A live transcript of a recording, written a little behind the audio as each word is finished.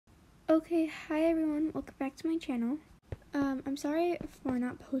Okay, hi everyone, welcome back to my channel. I'm sorry for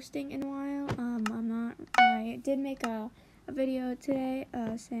not posting in a while. I did make a video today,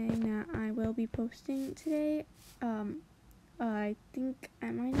 saying that I will be posting today. I think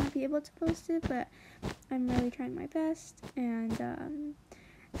I might not be able to post it, but I'm really trying my best, and,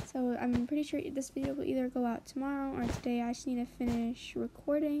 so I'm pretty sure this video will either go out tomorrow or today. I just need to finish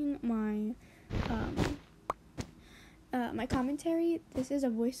recording my commentary. This is a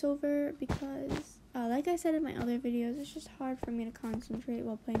voiceover because, like I said in my other videos, it's just hard for me to concentrate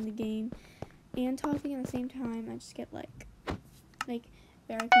while playing the game and talking at the same time. I just get like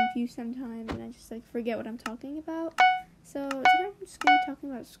very confused sometimes, and I just forget what I'm talking about. So today I'm just gonna be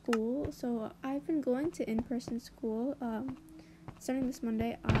talking about school. So I've been going to in-person school. Starting this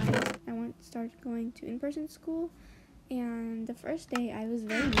Monday, I started going to in-person school. And the first day I was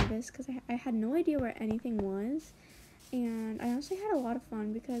very nervous because I had no idea where anything was. And I honestly had a lot of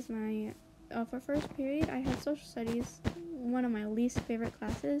fun because for first period, I had social studies, one of my least favorite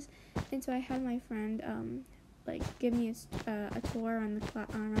classes, and so I had my friend, give me a tour around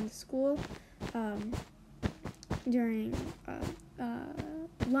the school, during,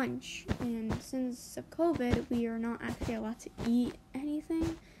 lunch. And since of COVID, we are not actually allowed to eat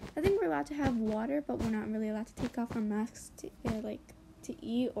anything. I think we're allowed to have water, but we're not really allowed to take off our masks to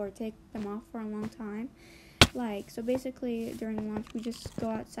eat or take them off for a long time. So basically during lunch we just go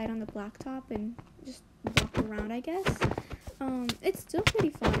outside on the blacktop and just walk around, I guess. It's still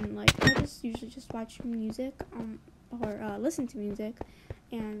pretty fun. I just usually just watch music, or listen to music,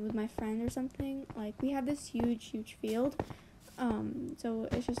 and with my friend or something. We have this huge field, so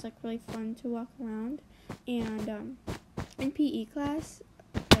it's just really fun to walk around. And in PE class,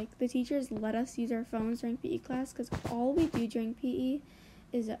 the teachers let us use our phones during PE class, because all we do during PE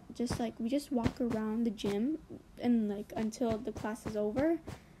is just we just walk around the gym and until the class is over.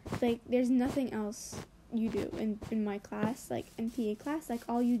 There's nothing else you do in my class. In PE class,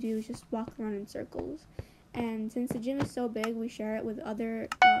 all you do is just walk around in circles. And since the gym is so big, we share it with other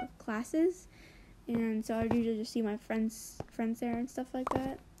classes, and so I usually just see my friends there and stuff like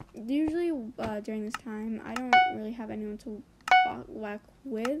that. Usually during this time I don't really have anyone to walk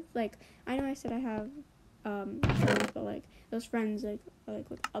with. I know I said I have friends, but those friends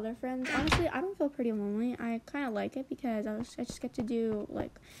with other friends, honestly I don't feel pretty lonely. I kind of like it because I just get to do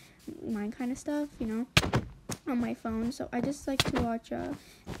my kind of stuff, on my phone. So I just like to watch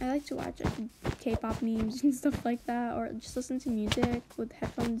K-pop memes and stuff like that, or just listen to music with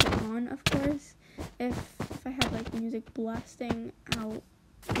headphones on, of course. If I had music blasting out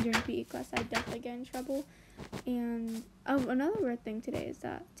during PE class, I'd definitely get in trouble. And another weird thing today is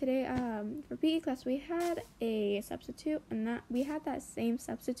that today for PE class we had a substitute, and that we had that same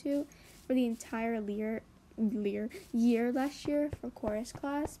substitute for the entire year last year for chorus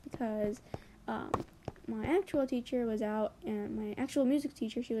class, because my actual teacher was out, and my actual music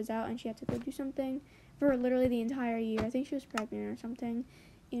teacher, she was out, and she had to go do something for literally the entire year. I think she was pregnant or something,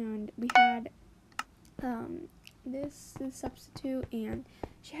 and we had this substitute, and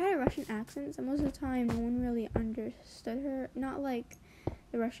she had a Russian accent, so most of the time no one really understood her. Not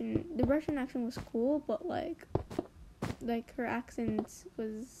the Russian accent was cool, but her accent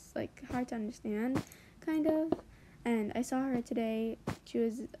was hard to understand, kind of. And I saw her today. She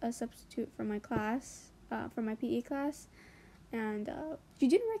was a substitute for my class, for my PE class, and she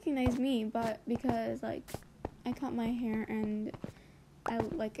didn't recognize me, but because I cut my hair and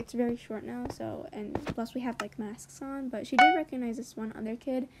it's very short now, so, and plus we have masks on, but she did recognize this one other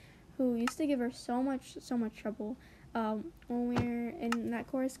kid who used to give her so much trouble when we were in that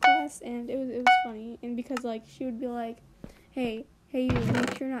chorus class. And it was funny, and because she would be hey you,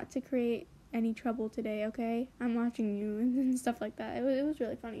 make sure not to create any trouble today, okay? I'm watching you, and stuff like that. It was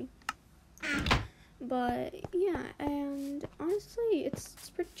really funny. But yeah, and honestly it's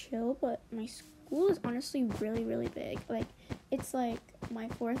pretty chill. But my school is honestly really big. It's my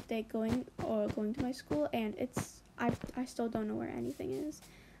fourth day going to my school, and I still don't know where anything is.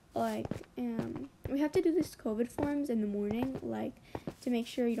 We have to do this COVID forms in the morning, to make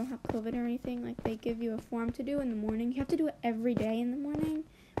sure you don't have COVID or anything. They give you a form to do in the morning. You have to do it every day in the morning,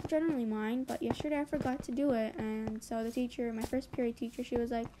 which I don't really mind, but yesterday I forgot to do it. And so the teacher, my first period teacher, she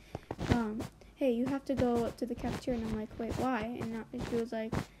was hey, you have to go to the cafeteria. And I'm wait, why? And she was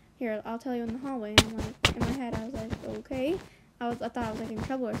here, I'll tell you in the hallway. And I'm in my head I was okay. I thought I was in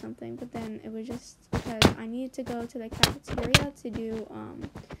trouble or something, but then it was just because I needed to go to the cafeteria to do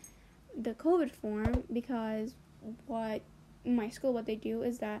the COVID form, because what they do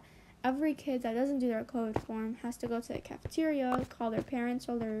is that every kid that doesn't do their COVID form has to go to the cafeteria, call their parents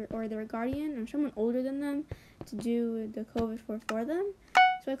or their guardian or someone older than them to do the COVID form for them.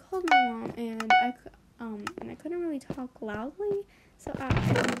 So I called my mom, and I couldn't really talk loudly, so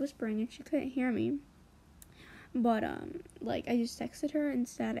I was whispering, and she couldn't hear me. But like I just texted her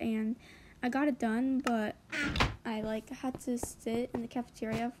instead, and I got it done, but I like had to sit in the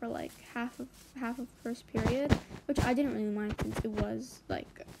cafeteria for like half of first period, which I didn't really mind since it was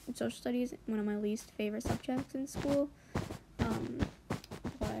like social studies, one of my least favorite subjects in school.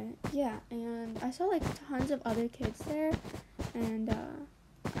 But yeah, and I saw like tons of other kids there, and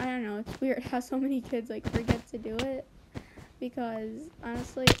I don't know, it's weird how so many kids like forget to do it, because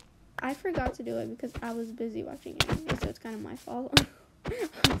honestly I forgot to do it because I was busy watching anime, so it's kind of my fault.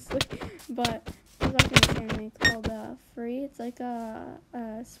 Honestly. But I was watching this anime called Free. It's like a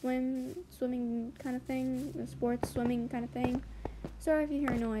swimming kind of thing, a sports swimming kind of thing. Sorry if you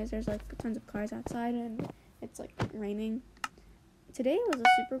hear noise, there's like tons of cars outside and it's like raining. Today was a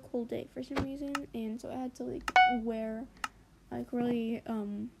super cold day for some reason, and so I had to like wear like really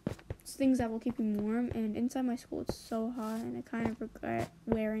things that will keep you warm, and inside my school it's so hot, and I kind of regret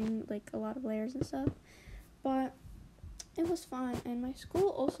wearing like a lot of layers and stuff, but it was fun. And my school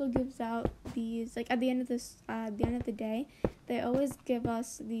also gives out these, like at the end of the day, they always give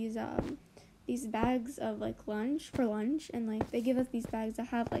us these bags of like lunch, and like they give us these bags that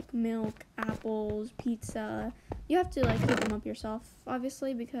have like milk, apples, pizza. You have to like heat them up yourself,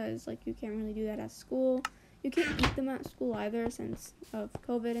 obviously, because like you can't really do that at school. You can't eat them at school either since of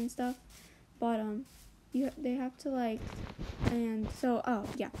COVID and stuff, but they have to like, and so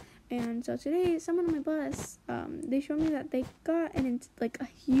and so today someone on my bus they showed me that they got like a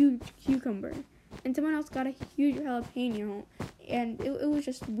huge cucumber, and someone else got a huge jalapeno, and it was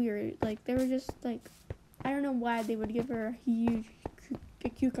just weird. Like they were just like, I don't know why they would give her a huge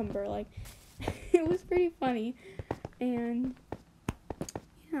cucumber. Like it was pretty funny, and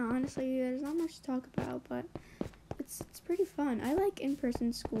yeah, honestly, there's not much to talk about, but it's pretty fun. I like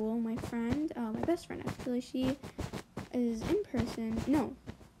in-person school. My friend, my best friend actually, she is in person. No,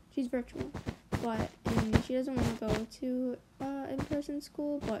 she's virtual, and she doesn't want to go to in-person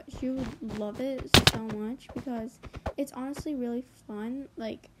school, but she would love it so much because it's honestly really fun.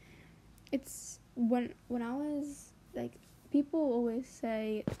 Like, it's when I was like, people always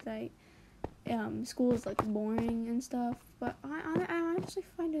say like school is like boring and stuff, but I actually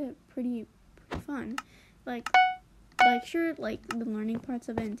find it pretty fun. Like sure, like the learning parts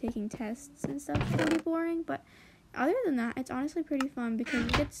of it and taking tests and stuff can be boring, but other than that, it's honestly pretty fun because you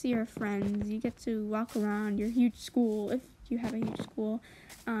get to see your friends, you get to walk around your huge school if you have a huge school,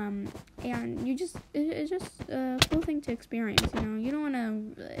 and it's just a cool thing to experience. You know, you don't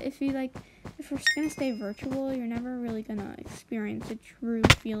want to, if we're gonna stay virtual, you're never really gonna experience the true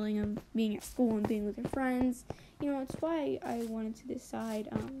feeling of being at school and being with your friends. You know, it's why I wanted to decide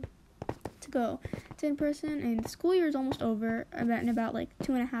to go to in person, and the school year is almost over. In about like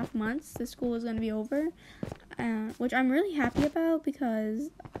 2.5 months, the school is gonna be over, which I'm really happy about because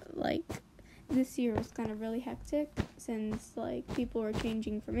like this year was kind of really hectic since like people were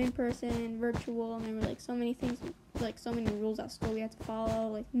changing from in person, virtual, and there were like so many things, like so many rules at school we had to follow,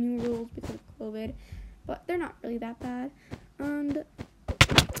 like new rules because of COVID, but they're not really that bad. And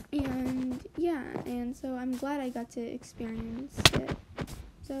yeah, and so I'm glad I got to experience it.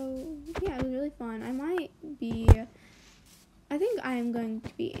 So yeah, it was really fun. I think I am going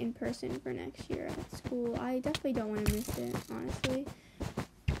to be in person for next year at school. I definitely don't want to miss it, honestly,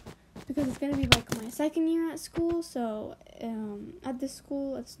 because it's going to be like my second year at school. So at this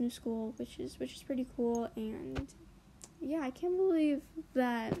new school, which is pretty cool. And yeah, I can't believe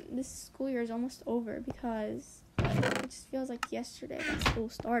that this school year is almost over because it just feels like yesterday that school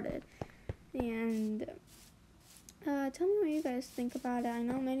started. And tell me what you guys think about it. I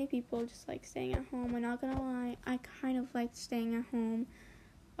know many people just like staying at home. I'm not gonna lie, I kind of liked staying at home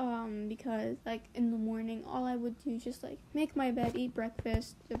because like in the morning all I would do is just like make my bed, eat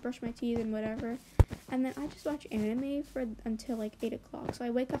breakfast, brush my teeth and whatever, and then I just watch anime until like 8 o'clock. So I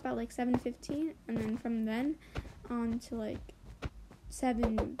wake up at like 7:15, and then from then on to like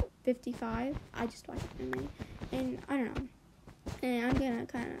 7:55 I just watch anime, and I don't know. And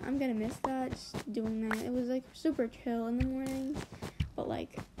I'm gonna miss that, just doing that. It was like super chill in the mornings, but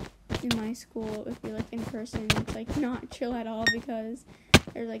like in my school, if you're like in person, it's like not chill at all because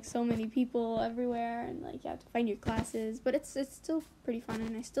there's like so many people everywhere, and like you have to find your classes. But it's still pretty fun,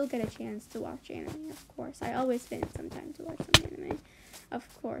 and I still get a chance to watch anime. Of course, I always spend some time to watch some anime.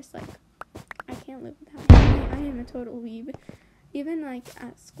 Of course, like I can't live without anime. I am a total weeb. Even like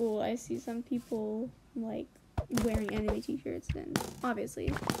at school, I see some people like wearing anime t-shirts, and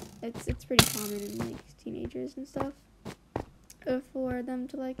obviously it's pretty common in like teenagers and stuff for them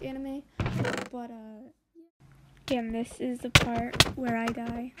to like anime, but And this is the part where I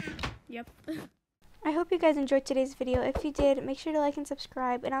die. Yep. I hope you guys enjoyed today's video. If you did, make sure to like and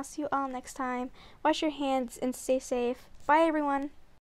subscribe, and I'll see you all next time. Wash your hands and stay safe. Bye, everyone.